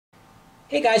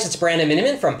Hey guys, it's Brandon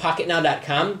Miniman from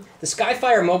Pocketnow.com. The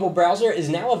Skyfire mobile browser is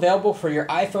now available for your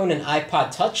iPhone and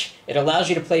iPod Touch. It allows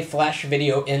you to play Flash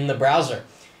video in the browser.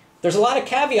 There's a lot of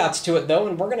caveats to it though,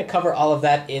 and we're going to cover all of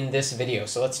that in this video,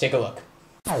 so let's take a look.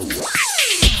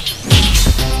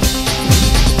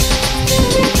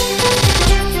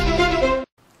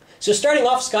 So starting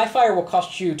off, Skyfire will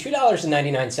cost you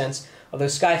 $2.99, although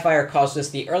Skyfire calls this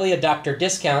the early adopter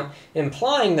discount,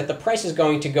 implying that the price is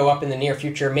going to go up in the near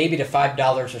future, maybe to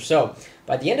 $5 or so.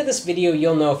 By the end of this video,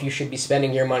 you'll know if you should be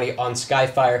spending your money on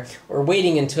Skyfire or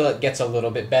waiting until it gets a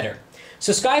little bit better.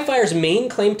 So Skyfire's main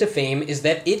claim to fame is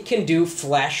that it can do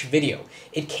Flash video.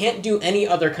 It can't do any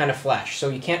other kind of Flash, so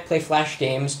you can't play Flash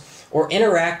games or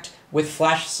interact with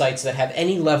Flash sites that have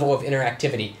any level of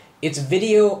interactivity. It's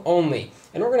video only,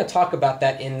 and we're going to talk about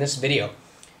that in this video.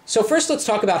 So first, let's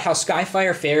talk about how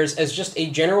Skyfire fares as just a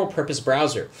general purpose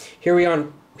browser. Here we are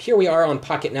on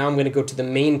Pocketnow. I'm going to go to the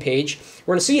main page.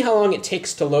 We're going to see how long it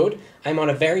takes to load. I'm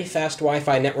on a very fast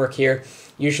Wi-Fi network here.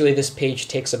 Usually this page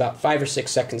takes about 5 or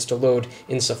 6 seconds to load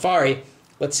in Safari.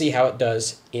 Let's see how it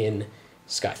does in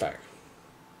Skyfire.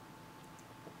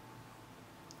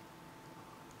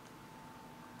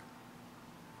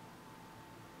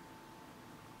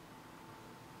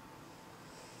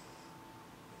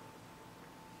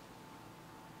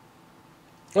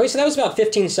 Okay, so that was about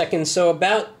 15 seconds, so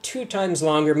about 2 times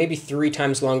longer, maybe 3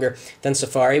 times longer than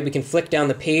Safari. We can flick down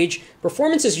the page.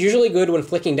 Performance is usually good when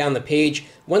flicking down the page.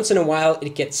 Once in a while,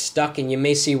 it gets stuck, and you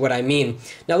may see what I mean.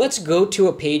 Now let's go to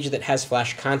a page that has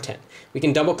Flash content. We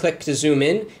can double-click to zoom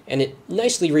in, and it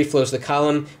nicely reflows the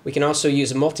column. We can also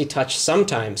use multi-touch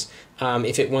sometimes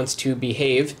if it wants to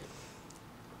behave.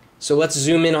 So let's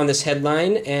zoom in on this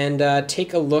headline and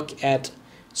take a look at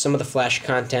some of the Flash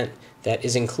content that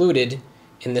is included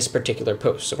in this particular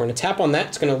post. So we're going to tap on that.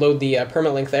 It's going to load the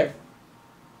permalink there.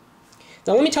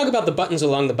 Now let me talk about the buttons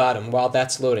along the bottom while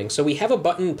that's loading. So we have a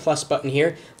button, plus button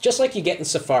here, just like you get in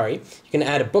Safari. You can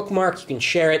add a bookmark, you can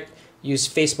share it, use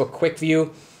Facebook Quick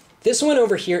View. This one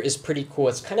over here is pretty cool.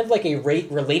 It's kind of like a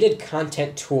related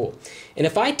content tool. And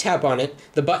if I tap on it,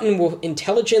 the button will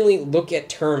intelligently look at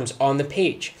terms on the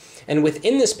page. And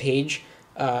within this page,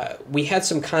 we had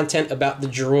some content about the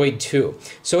Droid 2.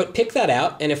 So it picked that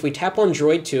out, and if we tap on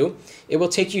Droid 2, it will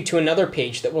take you to another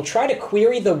page that will try to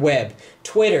query the web,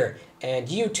 Twitter, and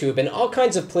YouTube, and all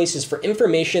kinds of places for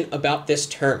information about this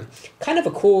term. Kind of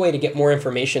a cool way to get more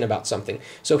information about something.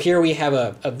 So here we have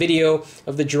a video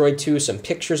of the Droid 2, some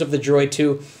pictures of the Droid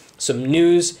 2, some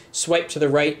news. Swipe to the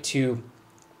right to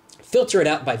filter it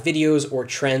out by videos or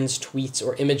trends, tweets,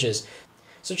 or images.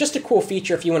 So just a cool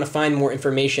feature if you want to find more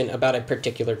information about a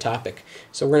particular topic.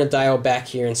 So we're going to dial back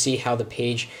here and see how the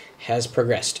page has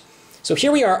progressed. So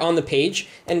here we are on the page,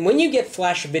 and when you get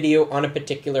Flash video on a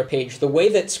particular page, the way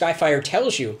that Skyfire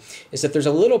tells you is that there's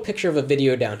a little picture of a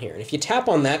video down here. And if you tap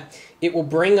on that, it will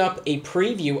bring up a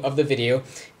preview of the video,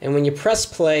 and when you press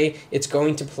play, it's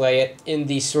going to play it in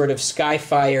the sort of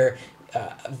Skyfire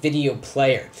video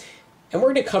player. And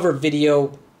we're going to cover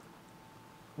video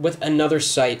with another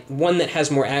site, one that has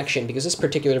more action, because this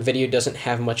particular video doesn't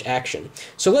have much action.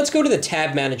 So let's go to the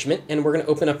tab management, and we're going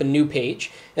to open up a new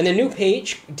page. And the new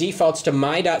page defaults to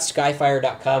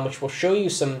my.skyfire.com, which will show you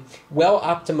some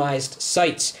well-optimized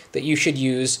sites that you should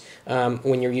use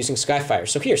when you're using Skyfire.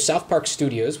 So here, South Park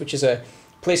Studios, which is a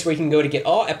place where you can go to get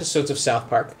all episodes of South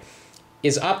Park,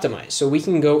 is optimized. So we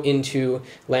can go into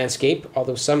landscape,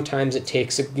 although sometimes it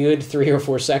takes a good 3 or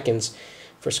 4 seconds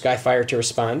for Skyfire to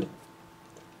respond.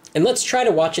 And let's try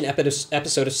to watch an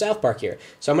episode of South Park here.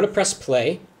 So I'm going to press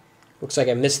play. Looks like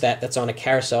I missed that. That's on a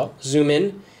carousel. Zoom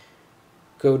in.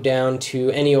 Go down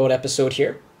to any old episode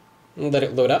here. And let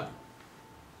it load up.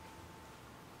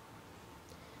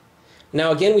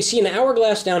 Now again, we see an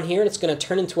hourglass down here, and it's going to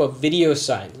turn into a video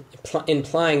sign,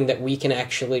 implying that we can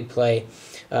actually play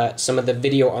some of the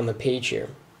video on the page here.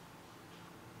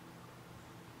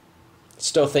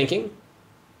 Still thinking.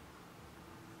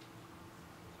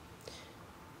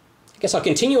 I guess I'll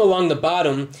continue along the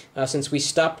bottom since we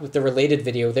stopped with the related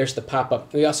video. There's the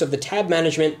pop-up. We also have the tab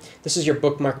management. This is your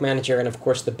bookmark manager, and of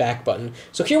course the back button.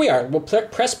 So here we are. We'll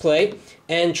press play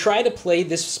and try to play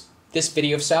this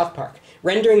video of South Park.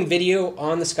 Rendering video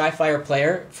on the Skyfire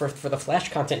player for the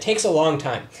Flash content takes a long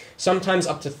time, sometimes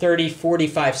up to 30,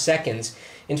 45 seconds.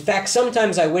 In fact,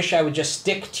 sometimes I wish I would just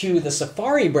stick to the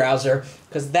Safari browser,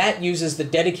 because that uses the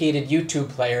dedicated YouTube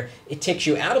player. It takes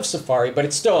you out of Safari, but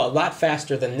it's still a lot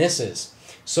faster than this is.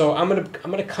 So I'm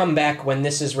gonna come back when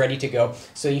this is ready to go,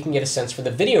 so you can get a sense for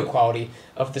the video quality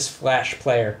of this Flash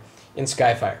player in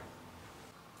Skyfire.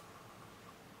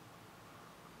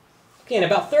 Okay, and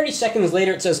about 30 seconds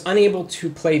later it says unable to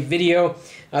play video.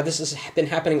 This has been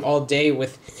happening all day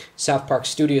with South Park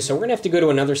Studio, so we're going to have to go to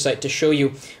another site to show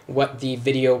you what the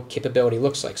video capability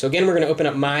looks like. So again, we're going to open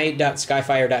up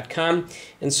my.skyfire.com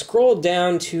and scroll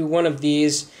down to one of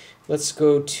these. Let's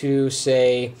go to,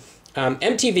 say,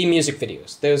 MTV music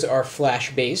videos. Those are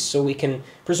flash-based, so we can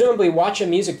presumably watch a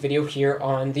music video here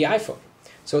on the iPhone.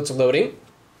 So it's loading.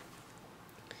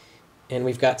 And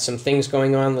we've got some things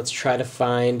going on. Let's try to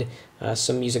find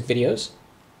some music videos.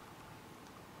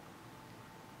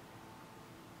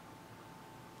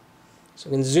 So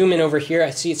we can zoom in over here.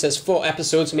 I see it says full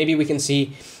episodes. Maybe we can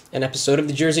see an episode of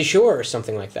The Jersey Shore or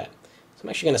something like that. So I'm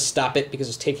actually going to stop it because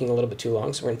it's taking a little bit too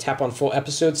long. So we're going to tap on full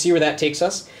episode, see where that takes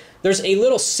us. There's a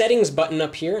little settings button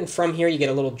up here, and from here you get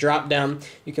a little drop down.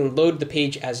 You can load the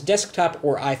page as desktop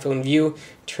or iPhone view,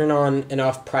 turn on and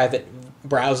off private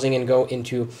browsing, and go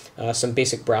into some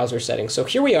basic browser settings. So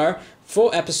here we are,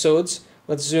 full episodes.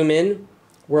 Let's zoom in,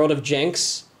 World of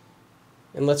Jenks,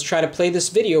 and let's try to play this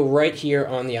video right here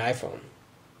on the iPhone.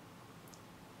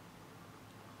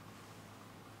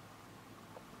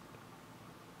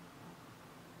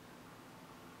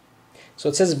 So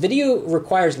it says video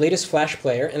requires latest flash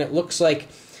player, and it looks like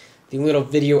the little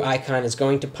video icon is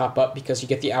going to pop up because you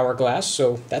get the hourglass,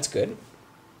 so that's good.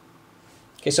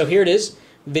 Okay, so here it is,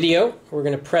 video. We're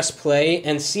going to press play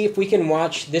and see if we can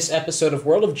watch this episode of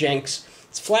World of Jenks.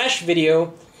 It's flash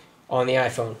video on the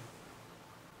iPhone.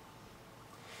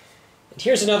 And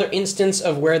here's another instance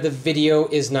of where the video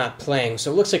is not playing.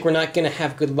 So it looks like we're not going to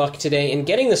have good luck today in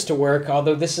getting this to work,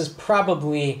 although this is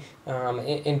probably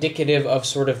indicative of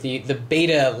sort of the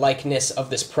beta-likeness of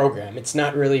this program. It's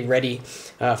not really ready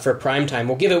for prime time.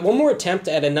 We'll give it one more attempt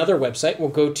at another website. We'll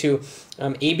go to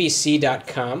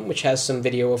abc.com, which has some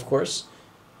video, of course.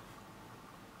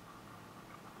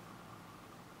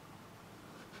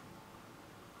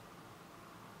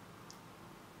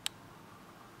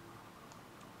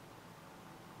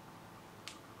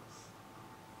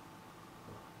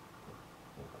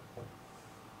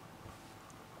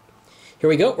 Here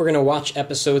we go. We're going to watch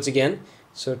episodes again.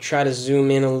 So try to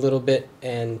zoom in a little bit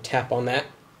and tap on that.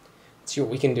 Let's see what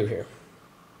we can do here.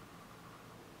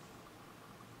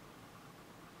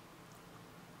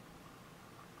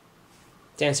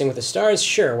 Dancing with the Stars?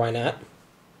 Sure, why not?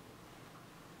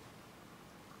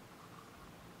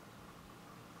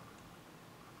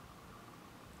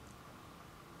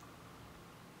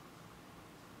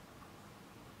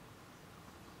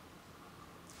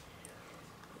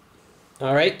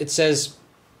 All right, it says,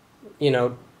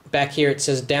 back here it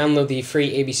says download the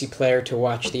free ABC player to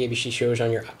watch the ABC shows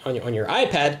on your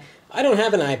iPad. I don't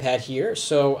have an iPad here,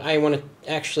 so I want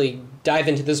to actually dive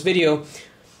into this video.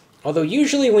 Although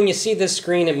usually when you see this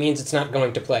screen, it means it's not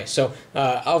going to play. So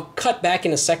I'll cut back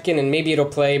in a second and maybe it'll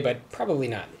play, but probably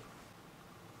not.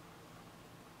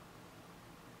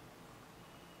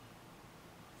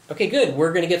 Okay, good.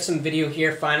 We're going to get some video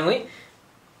here finally.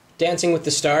 Dancing with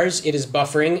the Stars, it is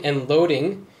buffering and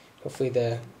loading. Hopefully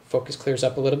the focus clears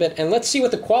up a little bit. And let's see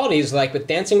what the quality is like with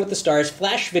Dancing with the Stars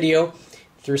flash video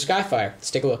through Skyfire.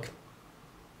 Let's take a look.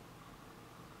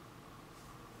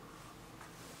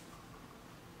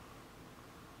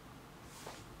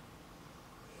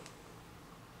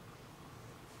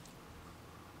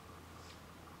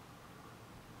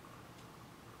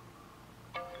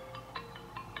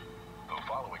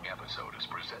 Episode is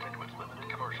presented with limited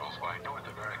commercials by North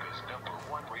America's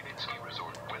 #1 rated ski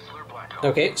resort, Whistler Blackcomb.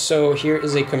 Okay, so here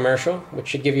is a commercial, which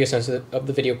should give you a sense of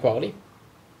the video quality.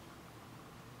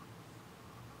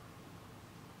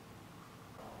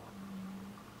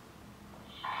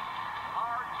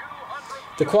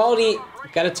 The quality,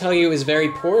 gotta tell you, is very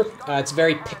poor. It's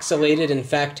very pixelated. In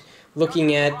fact,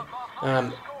 looking at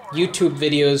YouTube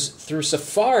videos through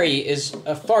Safari is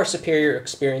a far superior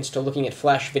experience to looking at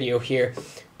flash video here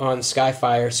on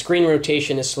Skyfire. Screen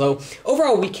rotation is slow.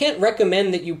 Overall, we can't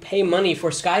recommend that you pay money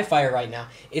for Skyfire right now.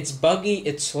 It's buggy,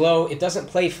 it's slow, it doesn't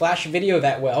play flash video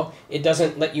that well, it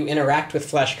doesn't let you interact with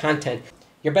flash content.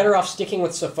 You're better off sticking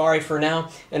with Safari for now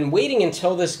and waiting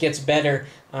until this gets better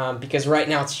because right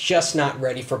now it's just not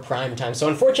ready for prime time. So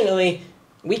unfortunately,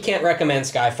 we can't recommend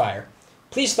Skyfire.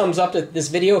 Please thumbs up to this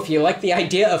video if you like the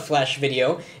idea of flash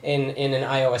video in an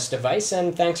iOS device,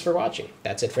 and thanks for watching.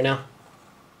 That's it for now.